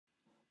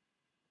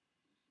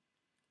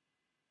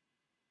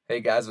Hey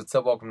guys, what's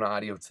up? Welcome to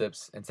Audio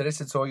Tips. In today's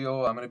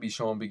tutorial, I'm going to be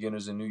showing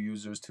beginners and new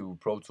users to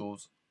Pro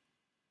Tools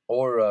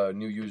or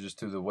new users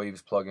to the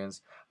Waves plugins,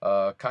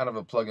 kind of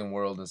a plugin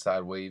world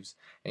inside Waves.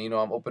 And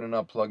I'm opening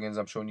up plugins.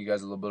 I'm showing you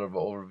guys a little bit of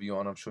an overview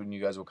on them, showing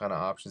you guys what kind of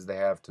options they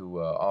have to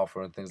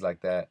offer and things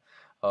like that.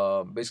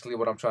 Basically,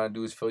 what I'm trying to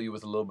do is fill you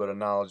with a little bit of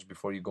knowledge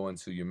before you go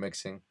into your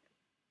mixing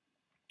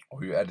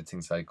or your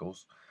editing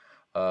cycles.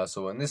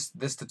 So in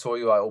this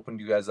tutorial, I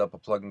opened you guys up a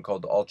plugin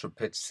called the Ultra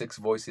Pitch 6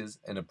 Voices.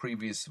 In a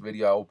previous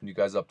video, I opened you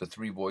guys up to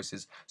 3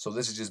 voices. So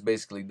this is just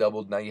basically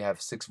doubled. Now you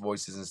have 6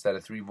 voices instead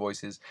of 3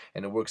 voices,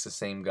 and it works the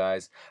same,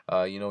 guys.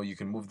 You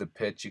can move the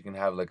pitch. You can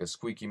have like a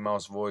squeaky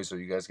mouse voice, or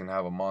you guys can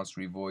have a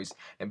monstery voice.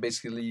 And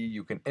basically,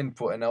 you can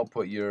input and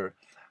output your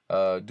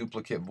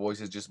duplicate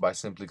voices just by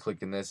simply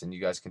clicking this, and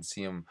you guys can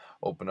see them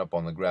open up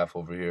on the graph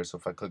over here. So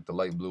if I click the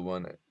light blue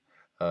one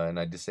and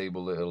I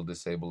disable it, it'll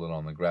disable it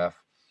on the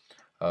graph.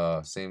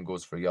 Same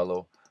goes for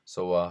yellow.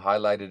 So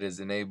highlighted is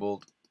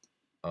enabled,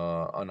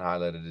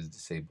 unhighlighted is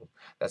disabled.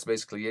 That's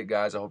basically it,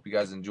 guys. I hope you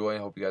guys enjoy. I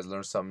hope you guys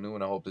learned something new,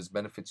 and I hope this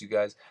benefits you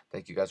guys.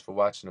 Thank you guys for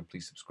watching, and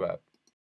please subscribe.